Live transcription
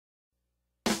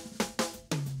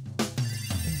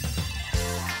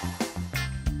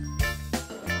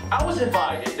I was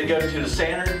invited to go to the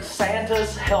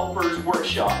Santa's Helpers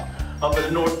Workshop up at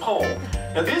the North Pole.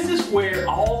 Now this is where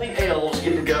all the elves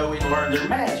get to go and learn their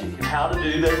magic and how to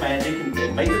do their magic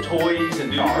and make the toys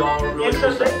and do all the really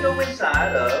cool stuff. And so they go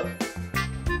inside of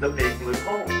the big blue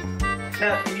hole.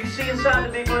 Now can you see inside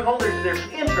the big blue hole? There's an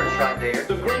entrance right there.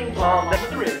 The green pom-pom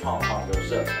and the red pom-pom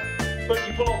goes up. But if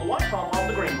you pull on the white pom-pom,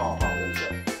 the green pom-pom goes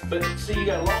up. But see, you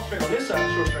got a long string on this side and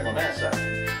a short string on that side.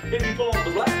 If you pull on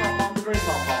the black pom-pom, the green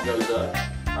pom-pom goes up.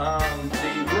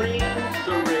 The green,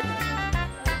 the red.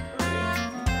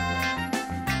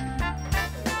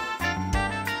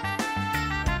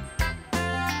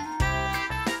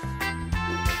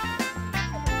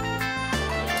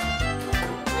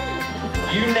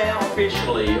 You now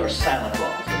officially are Santa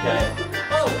Claus, okay?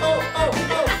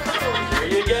 There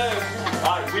you go.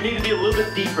 All right, we need to be a little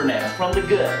bit deeper now, from the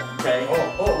gut, okay? All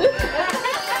right,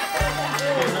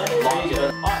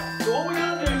 so what we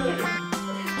gotta do,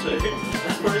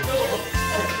 that's pretty cool.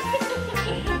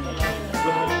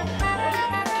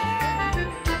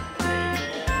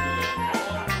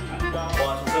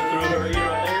 Watch them put through her ear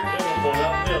right there, then we'll pull it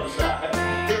out the other side.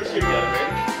 Here you go,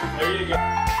 ready? There you go.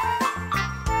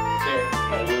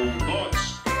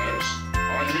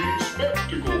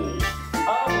 Spectacles.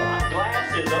 Oh,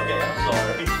 glasses. Okay, I'm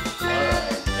sorry.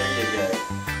 Alright, there you go.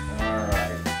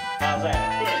 Alright. How's that?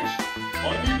 Thanks. I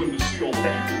need them to see all the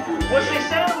people. Well, see,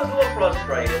 Santa was a little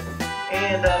frustrated,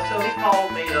 and so he called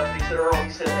me up. He said, Earl,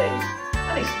 he said, hey,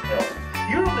 I need some help.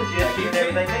 You're a magician and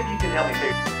everything. Maybe you can help me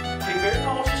too. Pick very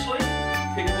cautiously.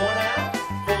 Pick one out.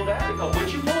 Pull it out, because what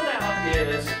you pull out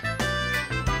is,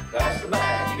 that's the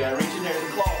bag. You gotta reach in there, there's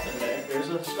a cloth in there. There's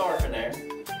a scarf in there.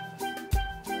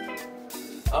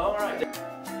 All right.